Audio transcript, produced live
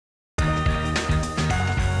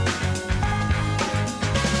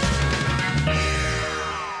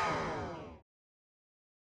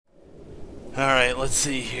Alright, let's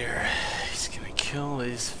see here. He's gonna kill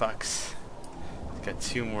these fucks. He's got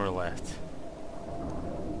 2 more left.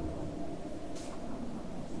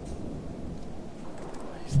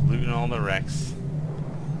 He's looting all the wrecks.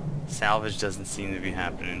 Salvage doesn't seem to be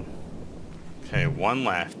happening. Okay, 1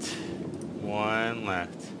 left. 1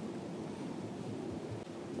 left.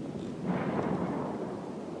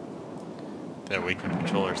 That weakened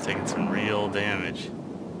controller's taking some real damage.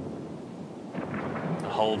 The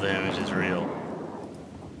hull damage is real.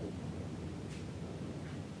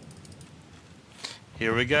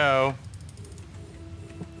 Here we go.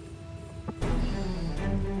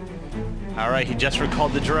 Alright, he just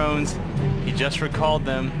recalled the drones. He just recalled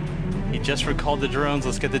them. He just recalled the drones.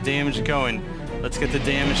 Let's get the damage going. Let's get the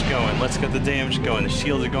damage going. Let's get the damage going. The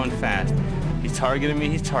shields are going fast. He's targeting me.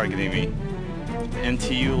 He's targeting me.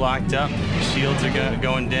 MTU locked up. The shields are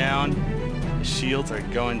going down. The shields are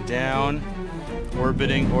going down.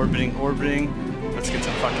 Orbiting, orbiting, orbiting. Let's get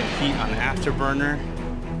some fucking heat on the Afterburner.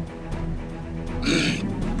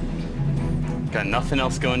 Got nothing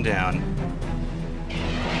else going down.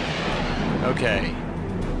 Okay.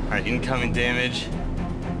 Alright, incoming damage.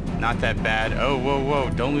 Not that bad. Oh, whoa, whoa.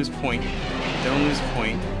 Don't lose point. Don't lose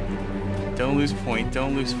point. Don't lose point.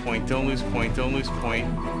 Don't lose point. Don't lose point. Don't lose point.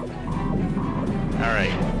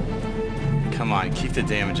 Alright. Come on. Keep the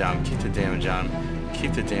damage on him. Keep the damage on him.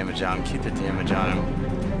 Keep the damage on him. Keep the damage on him.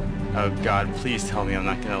 Oh, God. Please tell me I'm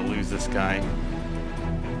not going to lose this guy.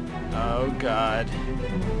 Oh, God.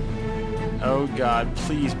 Oh, God.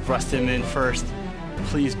 Please bust him in first.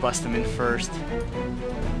 Please bust him in first.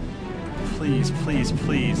 Please, please,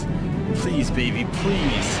 please. Please, baby.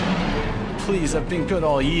 Please. Please, I've been good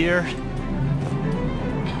all year.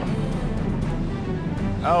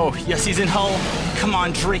 Oh, yes, he's in hull. Come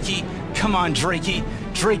on, Drakey. Come on, Drakey.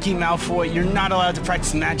 Drakey Malfoy, you're not allowed to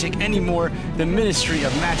practice magic anymore. The Ministry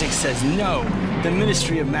of Magic says no. The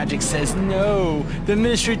Ministry of Magic says no. The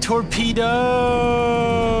Ministry Torpedo!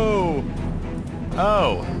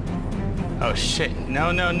 Oh. Oh, shit.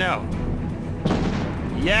 No, no, no.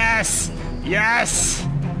 Yes! Yes!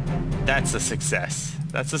 That's a success.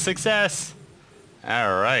 That's a success.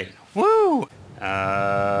 All right. Woo!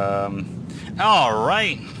 All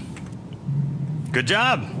right. Good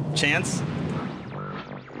job, Chance.